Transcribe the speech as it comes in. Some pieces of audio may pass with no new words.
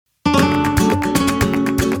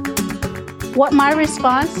What my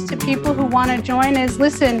response to people who want to join is,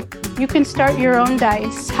 listen, you can start your own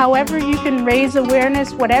dice. However you can raise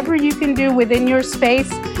awareness, whatever you can do within your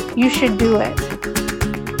space, you should do it.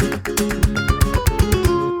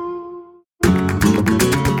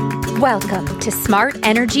 Welcome to Smart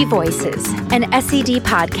Energy Voices, an SED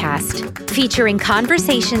podcast featuring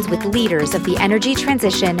conversations with leaders of the energy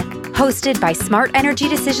transition, hosted by Smart Energy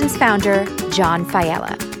Decisions founder, John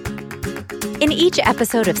Fiella. In each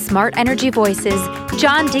episode of Smart Energy Voices,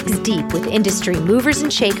 John digs deep with industry movers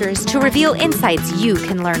and shakers to reveal insights you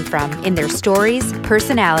can learn from in their stories,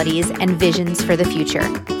 personalities, and visions for the future.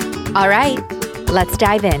 All right, let's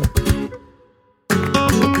dive in.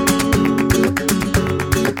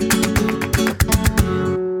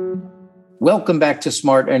 Welcome back to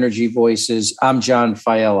Smart Energy Voices. I'm John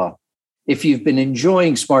Fiella. If you've been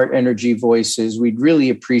enjoying Smart Energy Voices, we'd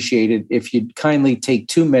really appreciate it if you'd kindly take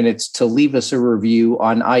 2 minutes to leave us a review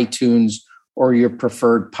on iTunes or your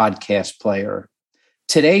preferred podcast player.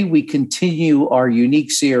 Today, we continue our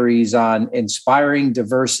unique series on inspiring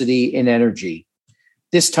diversity in energy,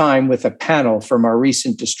 this time with a panel from our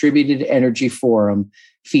recent Distributed Energy Forum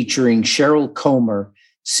featuring Cheryl Comer,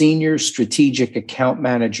 Senior Strategic Account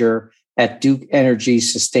Manager at Duke Energy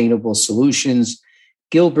Sustainable Solutions,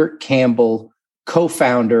 Gilbert Campbell,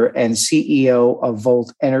 co-founder and CEO of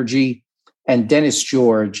Volt Energy, and Denis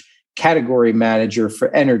George, category manager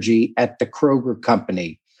for energy at the Kroger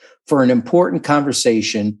Company, for an important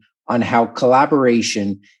conversation on how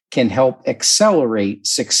collaboration can help accelerate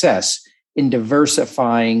success in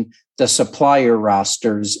diversifying the supplier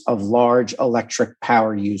rosters of large electric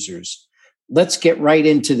power users. Let's get right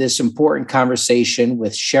into this important conversation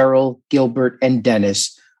with Cheryl, Gilbert, and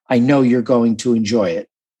Denis. I know you're going to enjoy it.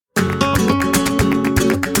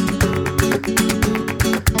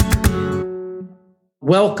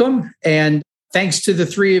 Welcome, and thanks to the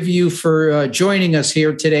three of you for joining us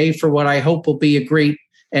here today for what I hope will be a great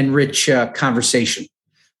and rich conversation.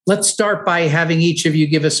 Let's start by having each of you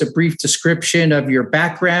give us a brief description of your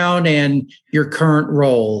background and your current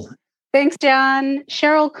role. Thanks, John.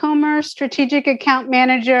 Cheryl Comer, Strategic Account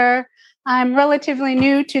Manager. I'm relatively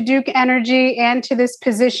new to Duke Energy and to this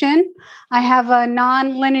position. I have a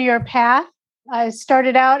non-linear path. I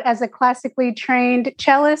started out as a classically trained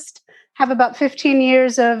cellist, have about 15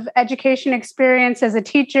 years of education experience as a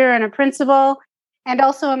teacher and a principal, and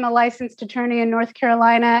also I'm a licensed attorney in North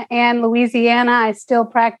Carolina and Louisiana. I still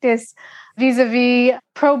practice vis-a-vis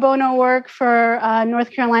pro bono work for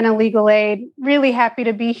North Carolina Legal Aid. Really happy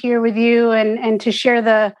to be here with you and to share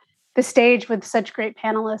the stage with such great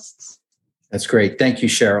panelists. That's great. Thank you,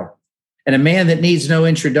 Cheryl. And a man that needs no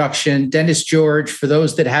introduction, Denis George. For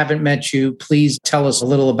those that haven't met you, please tell us a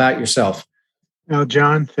little about yourself. Well,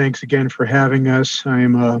 John, thanks again for having us. I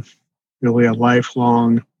am really a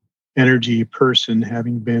lifelong energy person,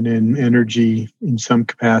 having been in energy in some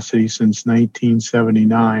capacity since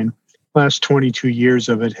 1979. Last 22 years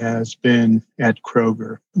of it has been at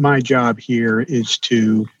Kroger. My job here is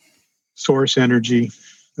to source energy,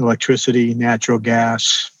 electricity, natural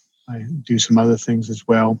gas. I do some other things as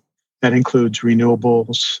well. That includes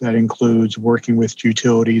renewables. That includes working with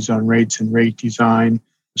utilities on rates and rate design. I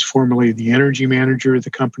was formerly the energy manager of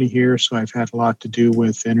the company here, so I've had a lot to do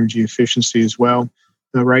with energy efficiency as well.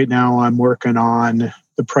 Right now, I'm working on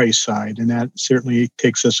the price side, and that certainly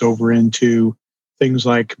takes us over into things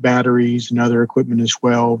like batteries and other equipment as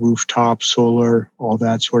well, rooftop, solar, all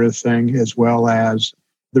that sort of thing, as well as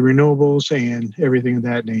the renewables and everything of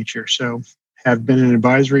that nature. So have been an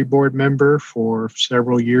advisory board member for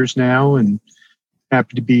several years now and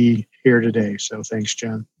happy to be here today. So thanks,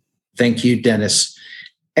 John. Thank you, Denis.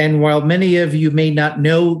 And while many of you may not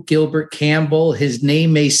know Gilbert Campbell, his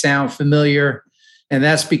name may sound familiar, and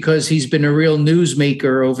that's because he's been a real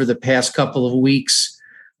newsmaker over the past couple of weeks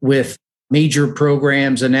with major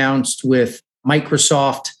programs announced with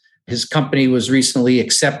Microsoft. His company was recently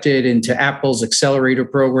accepted into Apple's accelerator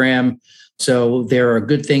program. So there are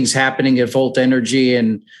good things happening at Volt Energy,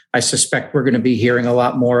 and I suspect we're going to be hearing a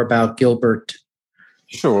lot more about Gilbert.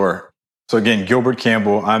 Sure. So again, Gilbert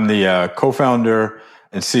Campbell, I'm the co-founder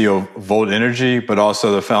and CEO of Volt Energy, but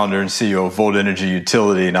also the founder and CEO of Volt Energy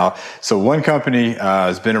Utility. Now, so one company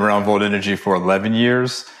has been around Volt Energy for 11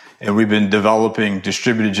 years, and we've been developing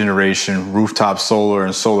distributed generation, rooftop solar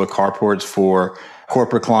and solar carports for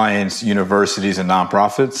corporate clients, universities, and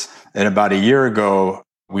nonprofits. And about a year ago,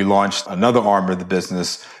 we launched another arm of the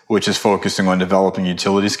business, which is focusing on developing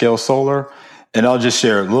utility scale solar. And I'll just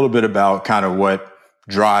share a little bit about kind of what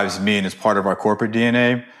drives me and is part of our corporate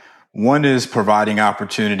DNA. One is providing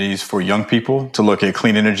opportunities for young people to look at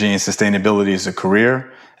clean energy and sustainability as a career.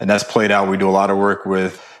 And that's played out. We do a lot of work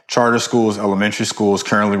with charter schools, elementary schools.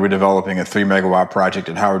 Currently, we're developing a 3-megawatt project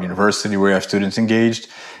at Howard University where we have students engaged.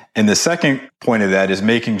 And the second point of that is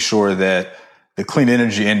making sure that the clean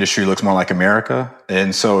energy industry looks more like America.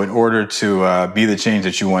 And so in order to be the change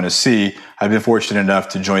that you want to see, I've been fortunate enough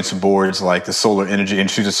to join some boards like the Solar Energy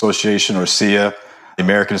Industries Association, or SEIA, the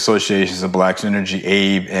American Associations of Black Energy,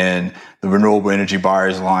 ABE, and the Renewable Energy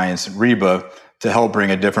Buyers Alliance, REBA, to help bring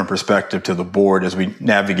a different perspective to the board as we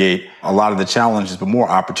navigate a lot of the challenges, but more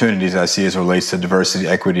opportunities I see as it relates to diversity,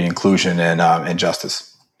 equity, inclusion, and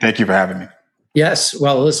justice. Thank you for having me. Yes.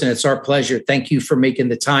 Well, listen, it's our pleasure. Thank you for making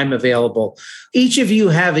the time available. Each of you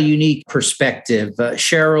have a unique perspective.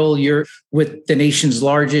 Cheryl, you're with the nation's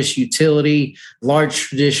largest utility, large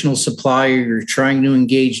traditional supplier. You're trying to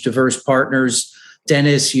engage diverse partners.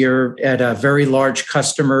 Denis, you're at a very large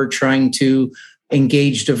customer trying to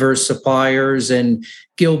engage diverse suppliers. And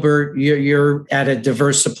Gilbert, you're at a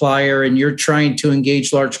diverse supplier and you're trying to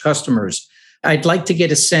engage large customers. I'd like to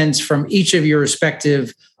get a sense from each of your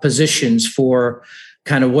respective positions for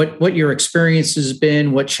kind of what your experience has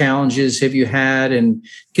been, what challenges have you had? And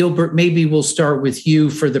Gilbert, maybe we'll start with you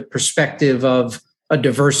for the perspective of a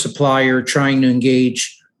diverse supplier trying to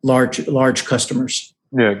engage large customers.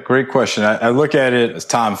 Yeah, great question. I look at it as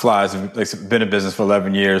time flies. I've been in business for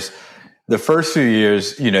 11 years. The first few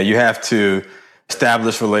years, you have to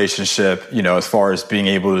establish relationship, as far as being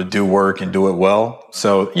able to do work and do it well.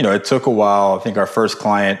 So, it took a while. I think our first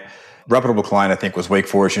client, reputable client, I think was Wake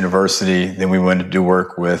Forest University. Then we went to do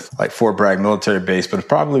work with like Fort Bragg military base, but it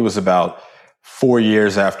probably was about 4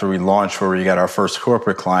 years after we launched where we got our first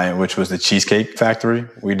corporate client, which was the Cheesecake Factory.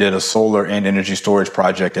 We did a solar and energy storage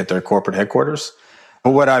project at their corporate headquarters.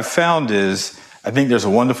 But what I've found is I think there's a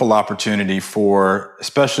wonderful opportunity for,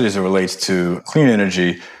 especially as it relates to clean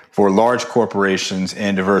energy, for large corporations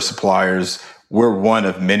and diverse suppliers. We're one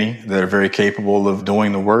of many that are very capable of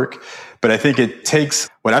doing the work. But I think it takes,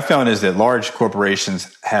 what I found is that large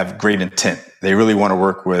corporations have great intent. They really want to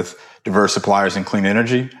work with diverse suppliers in clean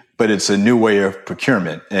energy, but it's a new way of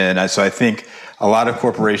procurement. And so I think a lot of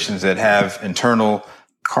corporations that have internal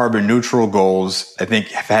carbon neutral goals, I think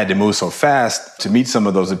have had to move so fast to meet some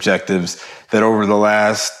of those objectives that over the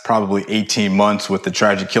last probably 18 months with the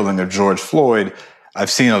tragic killing of George Floyd,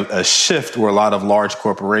 I've seen a shift where a lot of large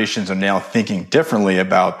corporations are now thinking differently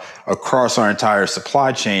about across our entire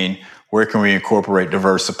supply chain, where can we incorporate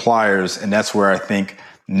diverse suppliers? And that's where I think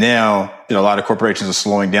now, a lot of corporations are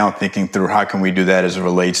slowing down, thinking through how can we do that as it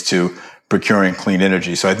relates to procuring clean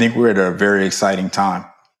energy. So I think we're at a very exciting time.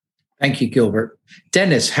 Thank you, Gilbert.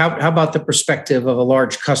 Denis, how about the perspective of a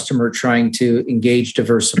large customer trying to engage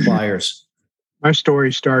diverse suppliers? My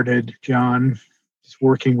story started, John,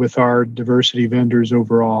 working with our diversity vendors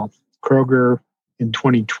overall. Kroger in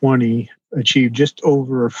 2020 achieved just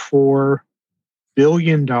over $4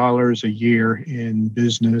 billion a year in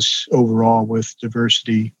business overall with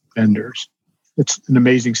diversity vendors. It's an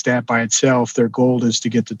amazing stat by itself. Their goal is to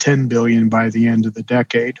get to 10 billion by the end of the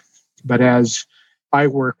decade. But as I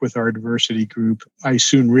work with our diversity group, I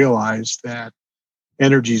soon realized that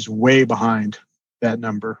energy is way behind that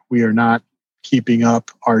number. We are not keeping up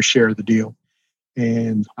our share of the deal.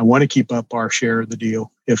 And I want to keep up our share of the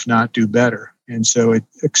deal, if not do better. And so it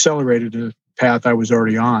accelerated a path I was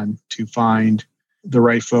already on to find the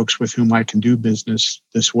right folks with whom I can do business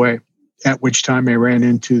this way. At which time I ran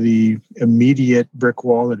into the immediate brick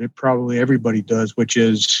wall that probably everybody does, which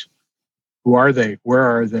is, who are they? Where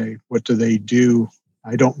are they? What do they do?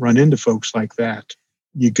 I don't run into folks like that.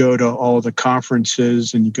 You go to all the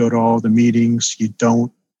conferences and you go to all the meetings, you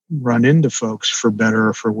don't run into folks for better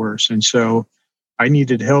or for worse. And so I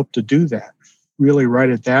needed help to do that. Really right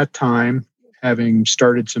at that time, having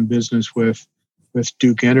started some business with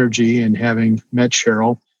Duke Energy and having met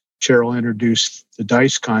Cheryl introduced the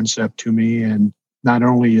DICE concept to me. And not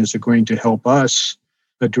only is it going to help us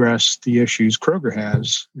address the issues Kroger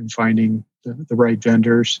has in finding the right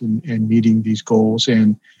vendors and meeting these goals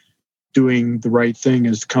and doing the right thing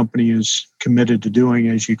as the company is committed to doing,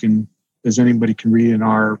 as anybody can read in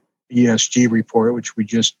our ESG report, which we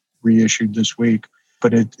just reissued this week.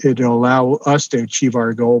 But it'll allow us to achieve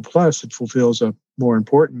our goal. Plus, it fulfills a more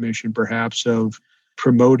important mission, perhaps, of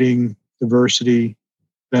promoting diversity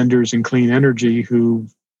vendors in clean energy who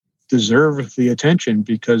deserve the attention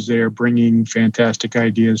because they are bringing fantastic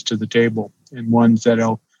ideas to the table and ones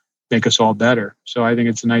that'll make us all better. So I think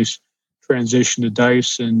it's a nice transition to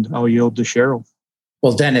DICE, and I'll yield to Cheryl.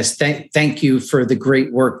 Well, Denis, thank you for the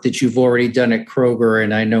great work that you've already done at Kroger.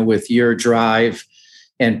 And I know with your drive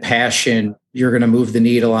and passion, you're going to move the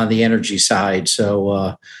needle on the energy side.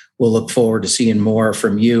 So we'll look forward to seeing more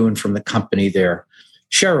from you and from the company there.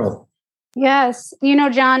 Cheryl, Yes.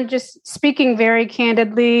 John, just speaking very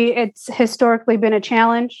candidly, it's historically been a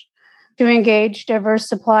challenge to engage diverse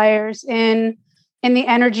suppliers in the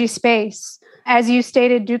energy space. As you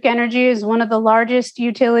stated, Duke Energy is one of the largest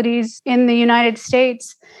utilities in the United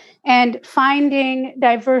States, and finding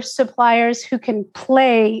diverse suppliers who can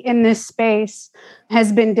play in this space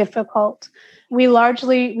has been difficult. We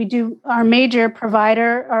do our major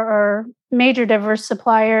provider, our major diverse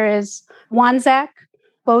supplier is Wanzak,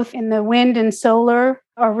 both in the wind and solar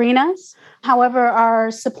arenas. However,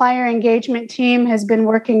 our supplier engagement team has been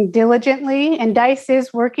working diligently, and DICE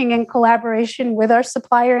is working in collaboration with our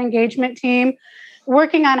supplier engagement team,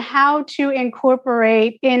 working on how to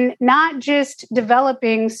incorporate in not just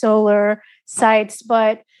developing solar sites,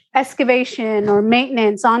 but excavation or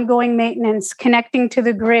maintenance, ongoing maintenance, connecting to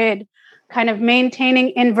the grid, kind of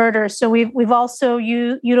maintaining inverters. So we've also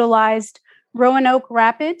utilized Roanoke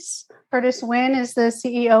Rapids. Curtis Wynn is the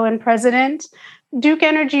CEO and president. Duke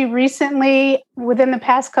Energy recently, within the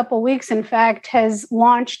past couple of weeks, in fact, has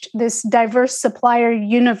launched this diverse supplier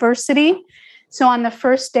university. So on the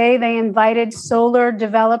first day, they invited solar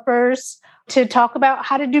developers to talk about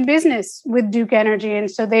how to do business with Duke Energy.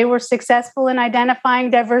 And so they were successful in identifying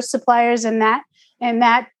diverse suppliers in that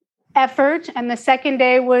effort. And the second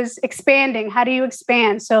day was expanding. How do you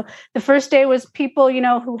expand? So the first day was people,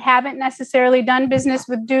 who haven't necessarily done business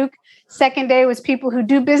with Duke. Second day was people who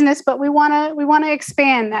do business, but we want to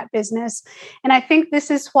expand that business. And I think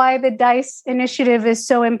this is why the DICE initiative is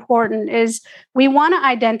so important, is we want to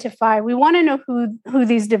identify, we want to know who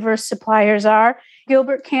these diverse suppliers are.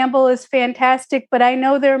 Gilbert Campbell is fantastic, but I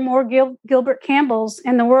know there are more Gilbert Campbells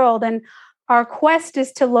in the world. And our quest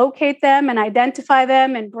is to locate them and identify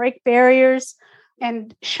them and break barriers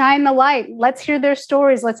and shine the light. Let's hear their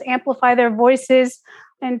stories. Let's amplify their voices.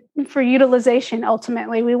 And for utilization,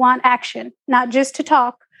 ultimately, we want action, not just to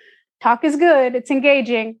talk. Talk is good. It's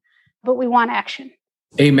engaging, but we want action.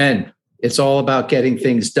 Amen. It's all about getting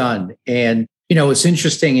things done. And, it's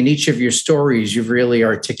interesting, in each of your stories, you've really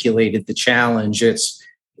articulated the challenge.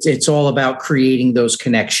 It's all about creating those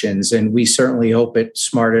connections. And we certainly hope at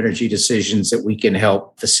Smart Energy Decisions that we can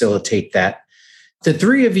help facilitate that. The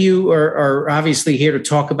three of you are obviously here to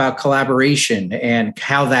talk about collaboration and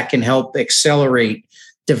how that can help accelerate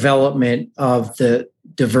development of the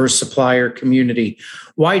diverse supplier community.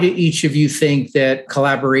 Why do each of you think that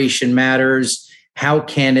collaboration matters? How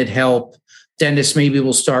can it help? Denis, maybe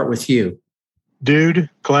we'll start with you. Dude,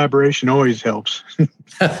 collaboration always helps.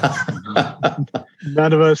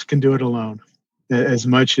 None of us can do it alone, as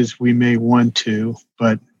much as we may want to,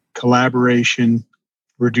 but collaboration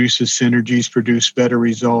reduces synergies, produce better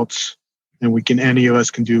results than any of us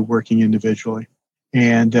can do working individually.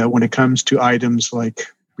 And when it comes to items like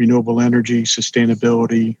renewable energy,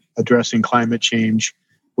 sustainability, addressing climate change,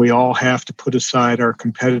 we all have to put aside our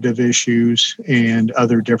competitive issues and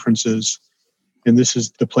other differences. And this is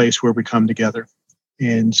the place where we come together.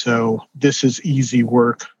 And so this is easy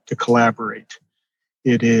work to collaborate.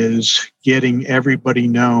 It is getting everybody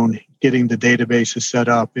known, getting the databases set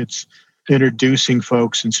up. It's introducing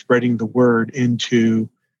folks and spreading the word into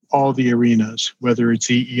all the arenas, whether it's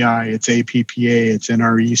EEI, it's APPA, it's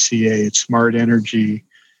NRECA, it's Smart Energy.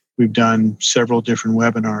 We've done several different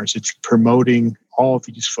webinars. It's promoting all of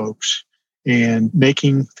these folks and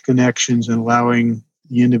making the connections and allowing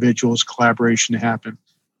the individuals' collaboration to happen.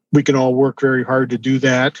 We can all work very hard to do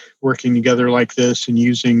that, working together like this and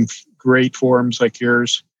using great forums like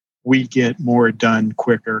yours. We get more done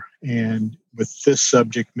quicker. And with this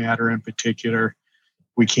subject matter in particular,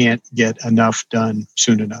 we can't get enough done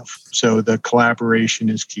soon enough. So the collaboration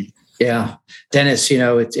is key. Yeah. Denis,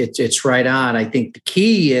 it's right on. I think the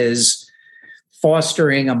key is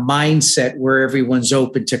fostering a mindset where everyone's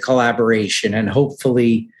open to collaboration, and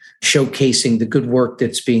hopefully showcasing the good work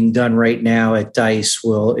that's being done right now at DICE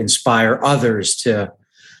will inspire others to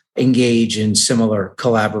engage in similar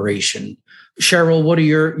collaboration. Cheryl, what are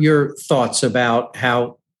your thoughts about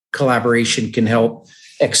how collaboration can help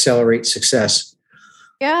accelerate success?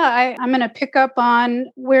 Yeah, I'm going to pick up on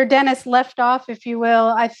where Denis left off, if you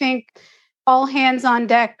will. I think all hands on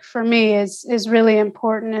deck for me is really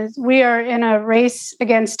important. As we are in a race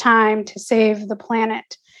against time to save the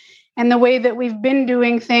planet. And the way that we've been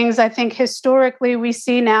doing things, I think historically we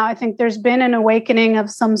see now, I think there's been an awakening of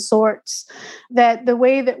some sorts, that the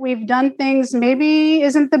way that we've done things maybe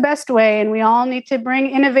isn't the best way. And we all need to bring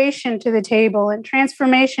innovation to the table and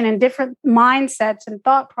transformation and different mindsets and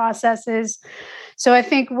thought processes. So I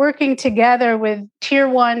think working together with tier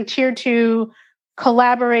 1, tier 2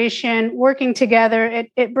 collaboration, working together,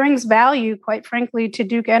 it brings value, quite frankly, to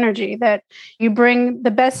Duke Energy, that you bring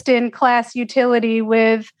the best in class utility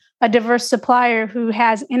with a diverse supplier who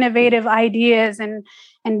has innovative ideas and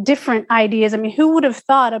different ideas. I mean, who would have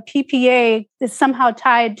thought a PPA is somehow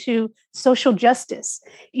tied to social justice?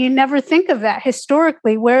 You never think of that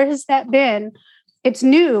historically. Where has that been? It's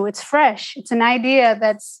new, it's fresh, it's an idea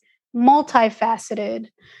that's multifaceted.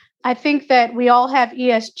 I think that we all have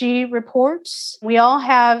ESG reports. We all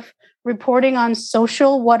have reporting on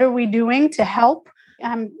social. What are we doing to help?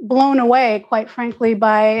 I'm blown away, quite frankly,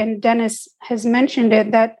 by, and Denis has mentioned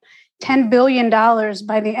it, that $10 billion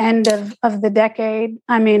by the end of the decade.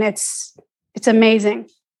 I mean, it's amazing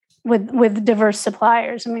with diverse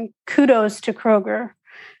suppliers. I mean, kudos to Kroger.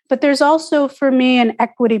 But there's also, for me, an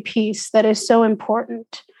equity piece that is so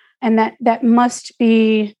important and that must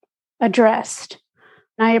be addressed.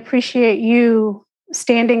 And I appreciate you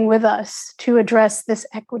standing with us to address this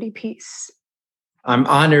equity piece. I'm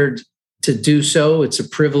honored to do so. It's a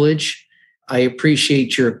privilege. I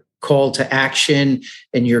appreciate your call to action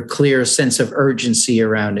and your clear sense of urgency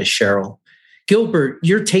around this, Cheryl. Gilbert,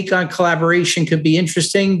 your take on collaboration could be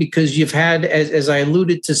interesting because you've had, as I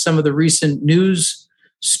alluded to, some of the recent news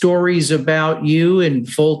stories about you and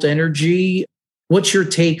Volt Energy. What's your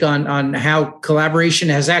take on how collaboration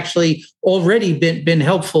has actually already been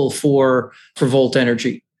helpful for Volt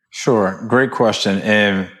Energy? Sure. Great question.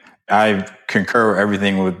 And I concur with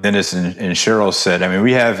everything with Denis and Cheryl said. I mean,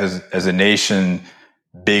 we have as a nation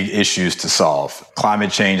big issues to solve.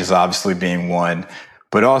 Climate change is obviously being one,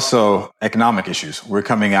 but also economic issues. We're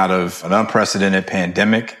coming out of an unprecedented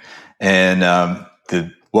pandemic, and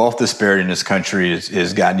the wealth disparity in this country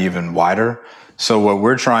is gotten even wider. So what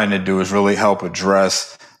we're trying to do is really help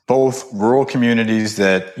address both rural communities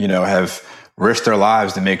that, have risked their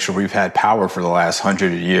lives to make sure we've had power for the last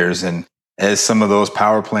 100 years. And as some of those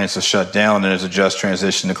power plants are shut down and there's a just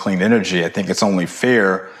transition to clean energy, I think it's only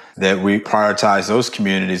fair that we prioritize those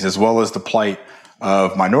communities as well as the plight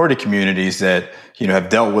of minority communities that, have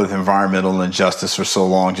dealt with environmental injustice for so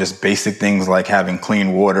long, just basic things like having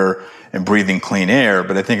clean water and breathing clean air.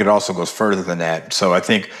 But I think it also goes further than that. So I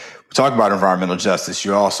think we talk about environmental justice,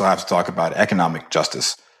 you also have to talk about economic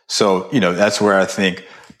justice. So, that's where I think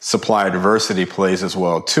supplier diversity plays as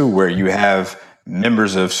well, too, where you have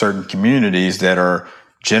members of certain communities that are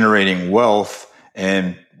generating wealth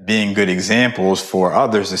and being good examples for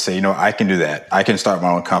others to say, I can do that. I can start my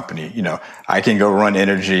own company. I can go run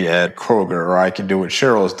energy at Kroger, or I can do what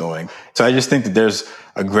Cheryl is doing. So I just think that there's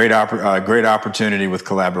a great opportunity with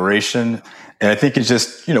collaboration. And I think it's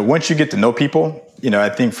just, once you get to know people, I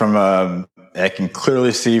think I can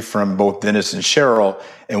clearly see from both Denis and Cheryl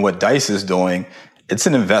and what DICE is doing, it's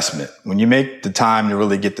an investment. When you make the time to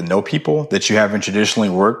really get to know people that you haven't traditionally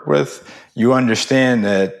worked with, you understand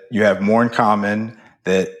that you have more in common,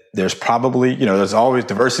 that there's probably, there's always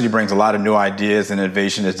diversity brings a lot of new ideas and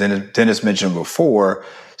innovation, as Denis mentioned before.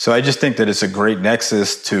 So I just think that it's a great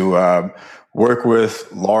nexus to work with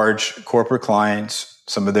large corporate clients,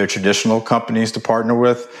 some of their traditional companies to partner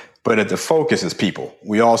with, but at the focus is people.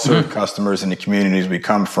 We all serve customers in the communities we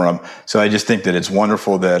come from. So I just think that it's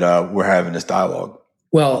wonderful that we're having this dialogue.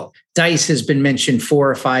 Well, DICE has been mentioned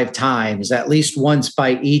 4 or 5 times, at least once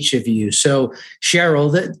by each of you. So,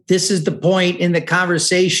 Cheryl, this is the point in the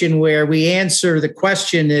conversation where we answer the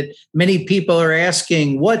question that many people are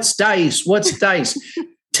asking, what's DICE? What's DICE?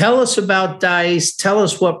 Tell us about DICE. Tell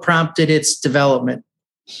us what prompted its development.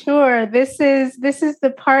 Sure. This is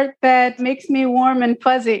the part that makes me warm and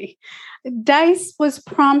fuzzy. DICE was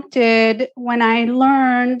prompted when I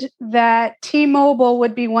learned that T-Mobile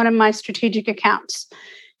would be one of my strategic accounts.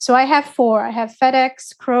 So I have 4. I have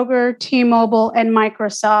FedEx, Kroger, T-Mobile, and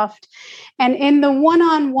Microsoft. And in the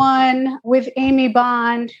one-on-one with Amy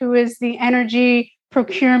Bond, who is the energy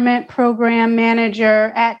procurement program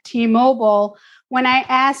manager at T-Mobile, when I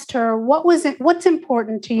asked her, what's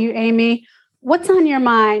important to you, Amy? What's on your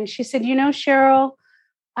mind? She said, Cheryl,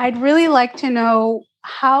 I'd really like to know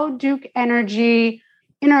how Duke Energy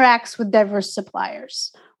interacts with diverse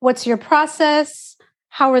suppliers. What's your process?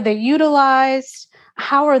 How are they utilized?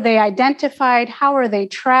 How are they identified? How are they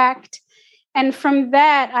tracked? And from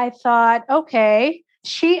that, I thought, okay,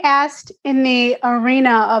 she asked in the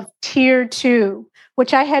arena of Tier 2,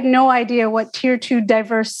 which I had no idea what Tier 2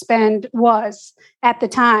 diverse spend was at the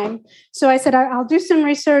time. So I said, I'll do some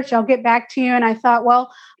research. I'll get back to you. And I thought,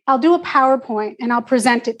 well, I'll do a PowerPoint and I'll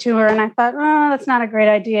present it to her. And I thought, that's not a great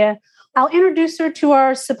idea. I'll introduce her to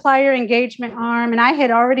our supplier engagement arm. And I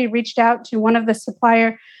had already reached out to one of the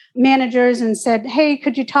supplier managers and said, hey,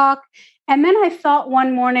 could you talk? And then I thought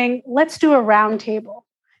one morning, let's do a roundtable.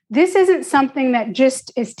 this isn't something that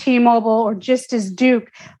just is T-Mobile or just is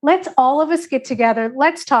Duke. Let's all of us get together.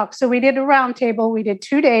 Let's talk. So we did a roundtable. We did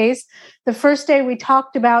 2 days. The first day we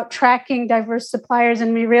talked about tracking diverse suppliers,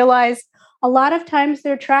 and we realized a lot of times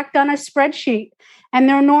they're tracked on a spreadsheet and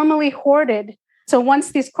they're normally hoarded. So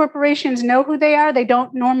once these corporations know who they are, they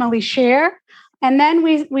don't normally share. And then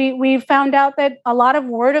we found out that a lot of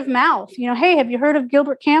word of mouth, hey, have you heard of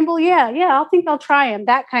Gilbert Campbell? Yeah, I think I'll try him,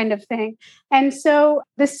 that kind of thing. And so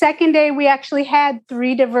the second day, we actually had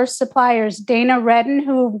 3 diverse suppliers. Dana Redden,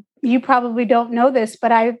 who you probably don't know this,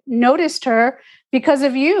 but I noticed her because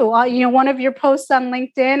of you. One of your posts on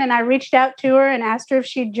LinkedIn, and I reached out to her and asked her if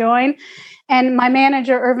she'd join. And my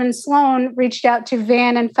manager, Irvin Sloan, reached out to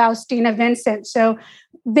Van and Faustina Vincent. So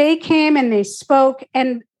they came and they spoke.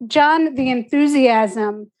 And John, the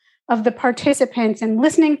enthusiasm of the participants and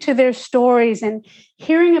listening to their stories and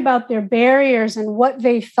hearing about their barriers and what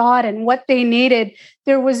they thought and what they needed,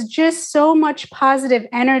 there was just so much positive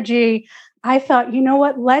energy. I thought, you know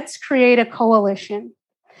what, let's create a coalition.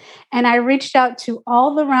 And I reached out to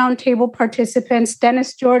all the roundtable participants.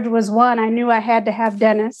 Dennis George was one. I knew I had to have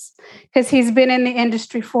Dennis because he's been in the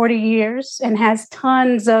industry 40 years and has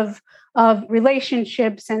tons of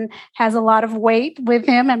relationships and has a lot of weight with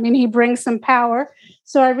him. I mean, he brings some power.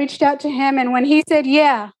 So I reached out to him. And when he said,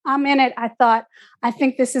 yeah, I'm in it, I thought, I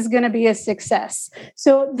think this is going to be a success.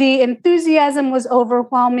 So the enthusiasm was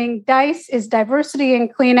overwhelming. DICE is Diversity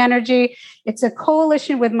and Clean Energy. It's a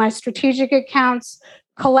coalition with my strategic accounts,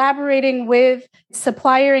 collaborating with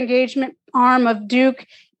supplier engagement arm of Duke,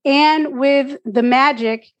 and with the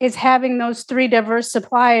magic is having those 3 diverse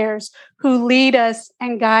suppliers who lead us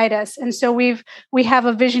and guide us. And so we have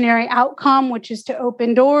a visionary outcome, which is to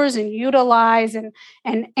open doors and utilize and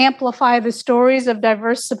amplify the stories of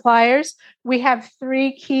diverse suppliers. We have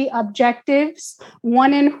 3 key objectives,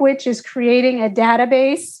 one in which is creating a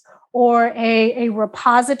database or a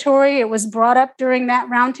repository. It was brought up during that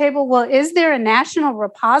roundtable. Well, is there a national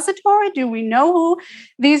repository? Do we know who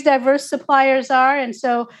these diverse suppliers are? And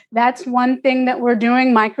so that's one thing that we're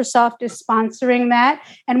doing. Microsoft is sponsoring that.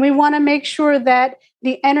 And we want to make sure that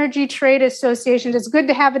the energy trade associations, it's good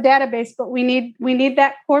to have a database, but we need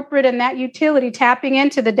that corporate and that utility tapping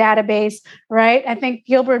into the database, right? I think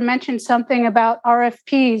Gilbert mentioned something about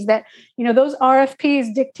RFPs that, those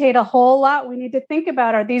RFPs dictate a whole lot. We need to think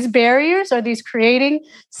about, are these barriers? Are these creating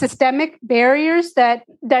systemic barriers that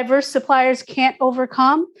diverse suppliers can't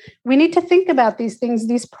overcome? We need to think about these things,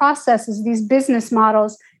 these processes, these business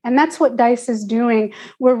models. And that's what DICE is doing.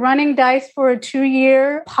 We're running DICE for a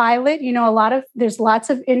 2-year pilot. There's lots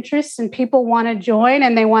of interest and people want to join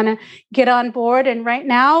and they want to get on board. And right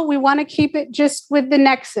now we want to keep it just with the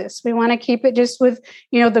Nexus. We want to keep it just with,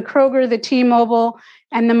 the Kroger, the T-Mobile,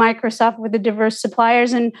 and the Microsoft with the diverse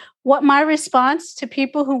suppliers. And what my response to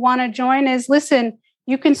people who want to join is, listen,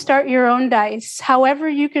 you can start your own DICE. However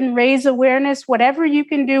you can raise awareness, whatever you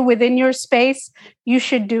can do within your space, you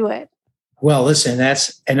should do it. Well, listen,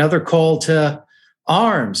 that's another call to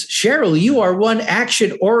arms. Cheryl, you are one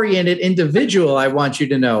action-oriented individual, I want you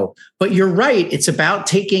to know. But you're right, it's about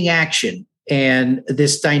taking action. And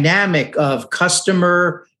this dynamic of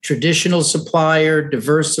customer, traditional supplier,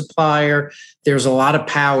 diverse supplier, there's a lot of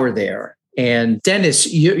power there. And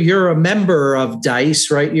Denis, you're a member of DICE,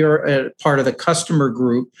 right? You're a part of the customer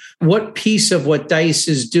group. What piece of what DICE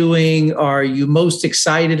is doing are you most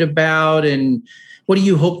excited about? And what do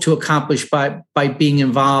you hope to accomplish by being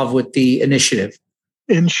involved with the initiative?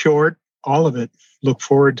 In short, all of it. Look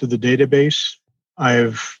forward to the database.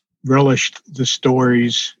 I've relished the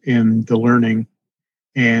stories and the learning,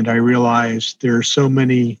 and I realized there are so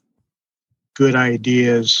many good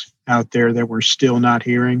ideas out there that we're still not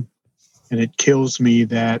hearing. And it kills me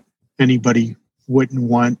that anybody wouldn't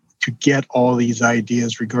want to get all these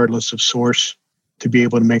ideas, regardless of source, to be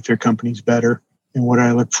able to make their companies better. And what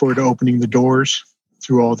I look forward to opening the doors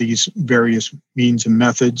through all these various means and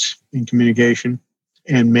methods in communication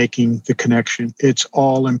and making the connection. It's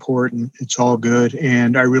all important. It's all good.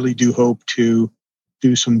 And I really do hope to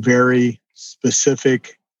do some very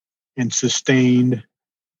specific and sustained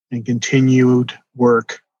and continued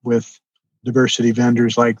work with diversity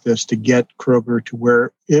vendors like this to get Kroger to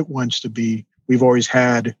where it wants to be. We've always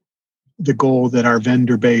had the goal that our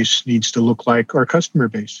vendor base needs to look like our customer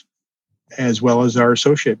base, as well as our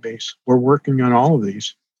associate base. We're working on all of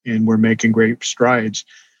these and we're making great strides.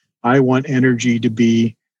 I want energy to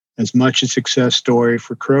be as much a success story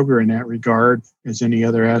for Kroger in that regard as any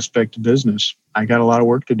other aspect of business. I got a lot of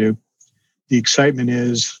work to do. The excitement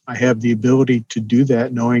is I have the ability to do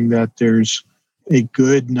that, knowing that there's a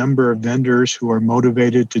good number of vendors who are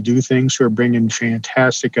motivated to do things, who are bringing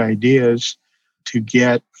fantastic ideas to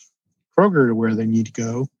get program to where they need to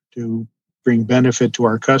go to bring benefit to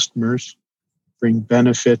our customers, bring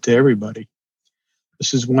benefit to everybody.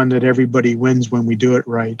 This is one that everybody wins when we do it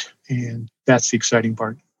right. And that's the exciting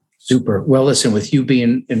part. Super. Well, listen, with you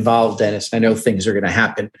being involved, Dennis, I know things are going to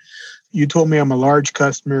happen. You told me I'm a large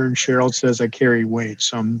customer, and Cheryl says I carry weight.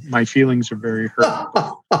 So my feelings are very hurt.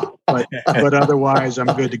 but otherwise,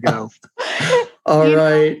 I'm good to go. All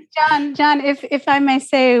right. John, if I may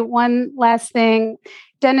say one last thing,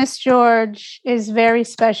 Dennis George is very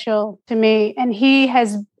special to me, and he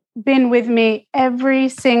has been with me every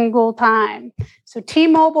single time. So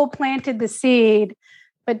T-Mobile planted the seed,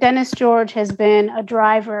 but Dennis George has been a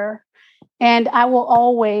driver, and I will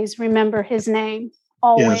always remember his name.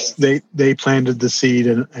 Always. Yes, they planted the seed,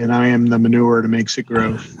 and I am the manure that makes it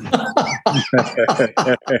grow.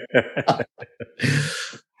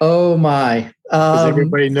 Oh my! Because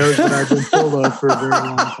everybody knows that I've been full of for a very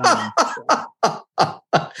long time. So.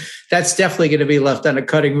 That's definitely going to be left on a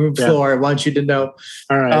cutting room floor. I want you to know.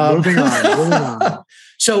 All right, moving on.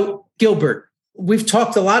 So, Gilbert, we've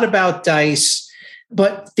talked a lot about DICE,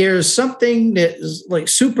 but there's something that is like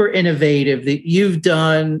super innovative that you've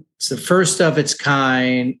done. It's the first of its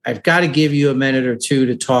kind. I've got to give you a minute or two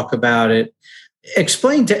to talk about it.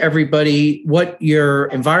 Explain to everybody what your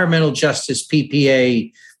environmental justice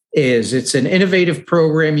PPA is. It's an innovative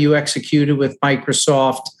program you executed with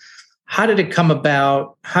Microsoft. How did it come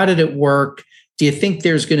about? How did it work? Do you think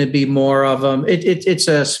there's going to be more of them? It's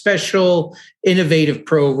a special, innovative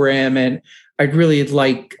program, and I'd really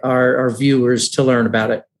like our viewers to learn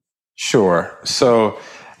about it. Sure. So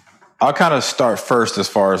I'll kind of start first as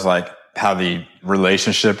far as like how the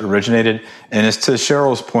relationship originated. And it's to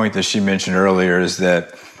Cheryl's point that she mentioned earlier, is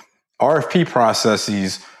that RFP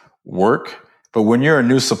processes work, but when you're a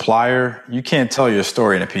new supplier, you can't tell your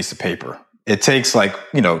story in a piece of paper. It takes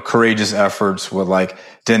courageous efforts with like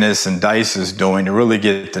Denis and DICE is doing to really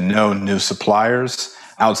get to know new suppliers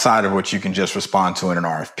outside of what you can just respond to in an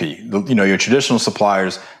RFP. Your traditional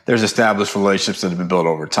suppliers, there's established relationships that have been built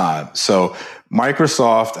over time. So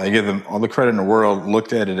Microsoft, I give them all the credit in the world,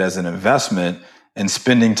 looked at it as an investment and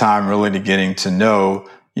spending time really to getting to know,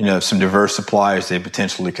 some diverse suppliers they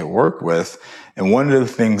potentially could work with. And one of the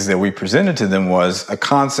things that we presented to them was a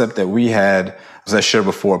concept that we had, as I shared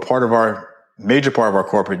before, major part of our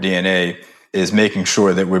corporate DNA is making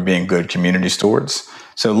sure that we're being good community stewards.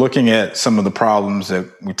 So looking at some of the problems that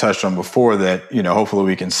we touched on before that, hopefully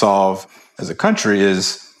we can solve as a country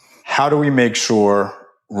is how do we make sure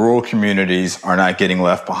rural communities are not getting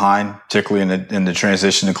left behind, particularly in the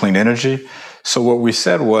transition to clean energy. So what we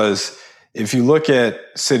said was, if you look at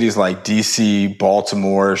cities like DC,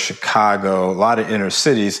 Baltimore, Chicago, a lot of inner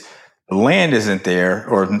cities, the land isn't there,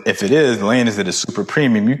 or if it is, the land is at a super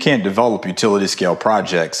premium. You can't develop utility scale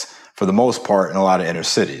projects for the most part in a lot of inner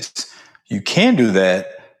cities. You can do that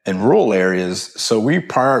in rural areas. So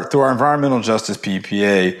through our environmental justice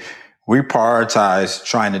PPA, we prioritize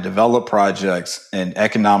trying to develop projects in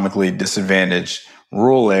economically disadvantaged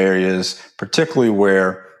rural areas, particularly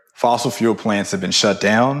where fossil fuel plants have been shut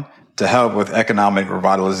down, to help with economic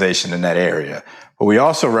revitalization in that area. But we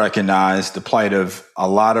also recognize the plight of a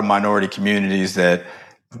lot of minority communities that,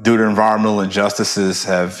 due to environmental injustices,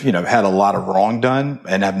 have had a lot of wrong done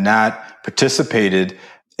and have not participated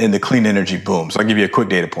in the clean energy boom. So I'll give you a quick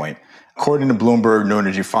data point. According to Bloomberg New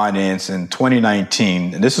Energy Finance in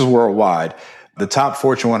 2019, and this is worldwide, the top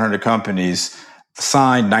Fortune 100 companies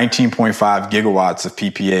signed 19.5 gigawatts of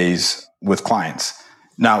PPAs with clients.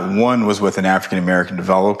 Not one was with an African-American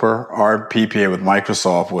developer. Our PPA with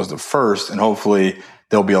Microsoft was the first, and hopefully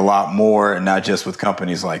there'll be a lot more, and not just with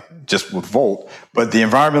companies like just with Volt. But the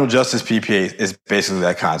environmental justice PPA is basically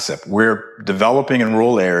that concept. We're developing in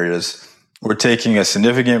rural areas. We're taking a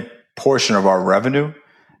significant portion of our revenue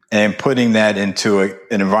and putting that into an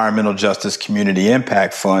environmental justice community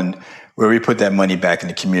impact fund where we put that money back in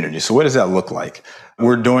the community. So what does that look like?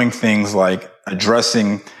 We're doing things like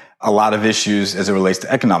addressing a lot of issues as it relates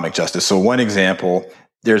to economic justice. So one example,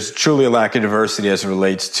 there's truly a lack of diversity as it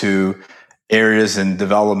relates to areas in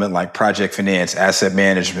development like project finance, asset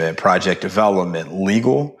management, project development,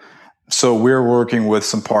 legal. So we're working with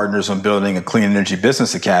some partners on building a clean energy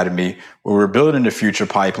business academy where we're building a future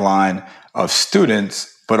pipeline of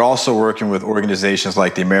students, but also working with organizations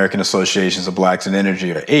like the American Associations of Blacks in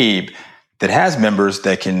Energy, or ABE, that has members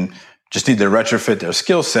that can just need to retrofit their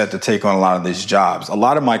skill set to take on a lot of these jobs. A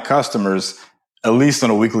lot of my customers, at least on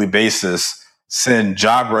a weekly basis, send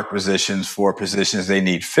job requisitions for positions they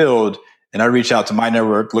need filled. And I reach out to my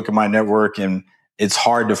network, look at my network, and it's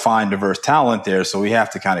hard to find diverse talent there. So we have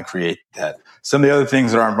to kind of create that. Some of the other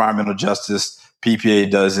things that our environmental justice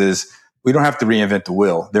PPA does is we don't have to reinvent the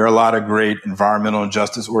wheel. There are a lot of great environmental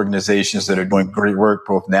justice organizations that are doing great work,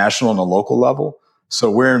 both national and the local level.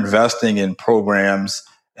 So we're investing in programs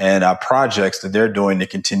and projects that they're doing to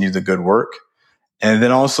continue the good work. And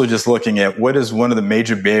then also just looking at what is one of the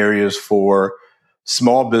major barriers for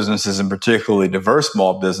small businesses, and particularly diverse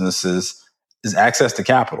small businesses, is access to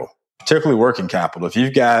capital, particularly working capital. If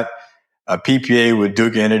you've got a PPA with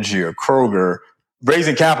Duke Energy or Kroger,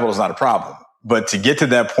 raising capital is not a problem. But to get to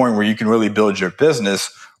that point where you can really build your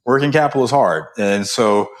business, working capital is hard. And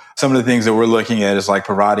so some of the things that we're looking at is like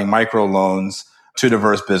providing microloans to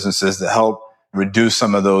diverse businesses that help reduce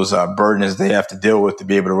some of those burdens they have to deal with to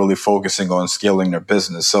be able to really focusing on scaling their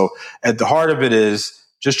business. So at the heart of it is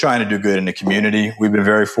just trying to do good in the community. We've been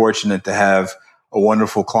very fortunate to have a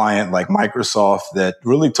wonderful client like Microsoft that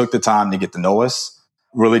really took the time to get to know us,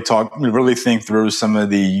 really think through some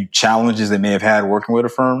of the challenges they may have had working with a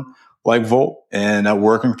firm like Volt and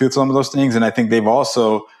working through some of those things. And I think they've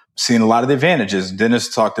also seen a lot of the advantages.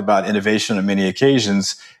 Dennis talked about innovation on many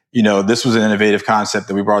occasions. This was an innovative concept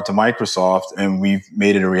that we brought to Microsoft and we've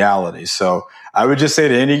made it a reality. So I would just say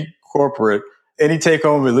to any corporate, any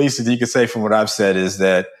take-home releases you could say from what I've said is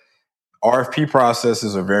that RFP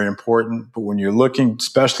processes are very important, but when you're looking,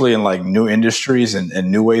 especially in like new industries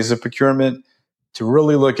and new ways of procurement, to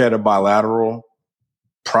really look at a bilateral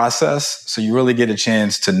process so you really get a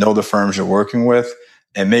chance to know the firms you're working with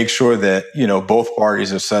and make sure that, both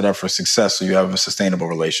parties are set up for success so you have a sustainable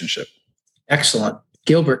relationship. Excellent.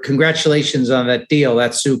 Gilbert, congratulations on that deal.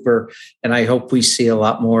 That's super. And I hope we see a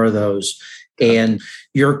lot more of those. And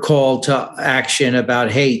your call to action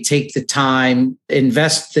about, hey, take the time,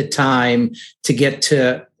 invest the time to get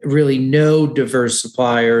to really know diverse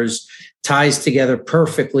suppliers ties together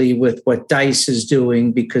perfectly with what DICE is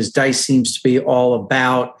doing, because DICE seems to be all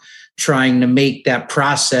about trying to make that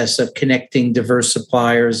process of connecting diverse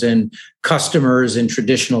suppliers and customers and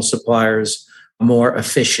traditional suppliers more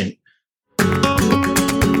efficient.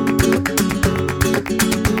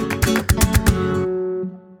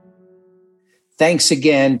 Thanks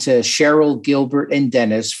again to Cheryl, Gilbert, and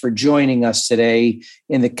Denis for joining us today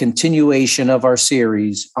in the continuation of our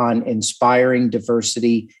series on inspiring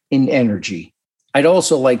diversity in energy. I'd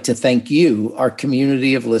also like to thank you, our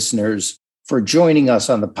community of listeners, for joining us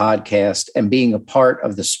on the podcast and being a part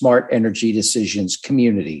of the Smart Energy Decisions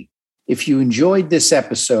community. If you enjoyed this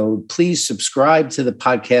episode, please subscribe to the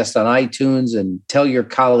podcast on iTunes and tell your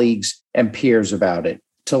colleagues and peers about it.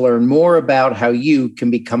 To learn more about how you can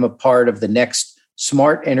become a part of the next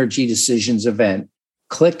Smart Energy Decisions event,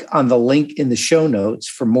 click on the link in the show notes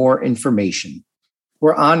for more information.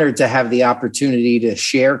 We're honored to have the opportunity to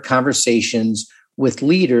share conversations with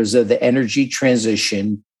leaders of the energy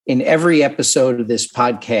transition in every episode of this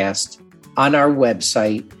podcast, on our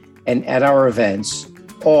website, and at our events,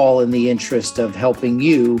 all in the interest of helping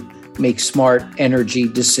you make smart energy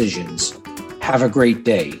decisions. Have a great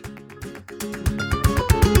day.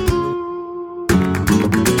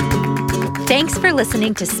 Thanks for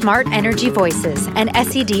listening to Smart Energy Voices, an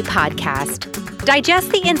SED podcast.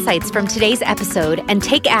 Digest the insights from today's episode and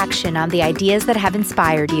take action on the ideas that have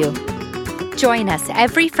inspired you. Join us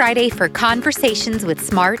every Friday for conversations with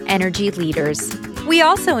smart energy leaders. We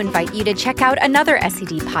also invite you to check out another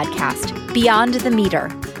SED podcast, Beyond the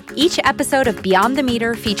Meter. Each episode of Beyond the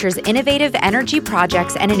Meter features innovative energy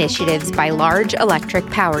projects and initiatives by large electric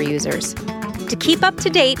power users. To keep up to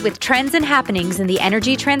date with trends and happenings in the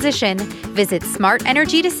energy transition, visit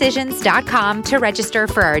smartenergydecisions.com to register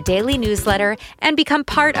for our daily newsletter and become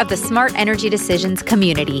part of the Smart Energy Decisions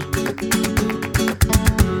community.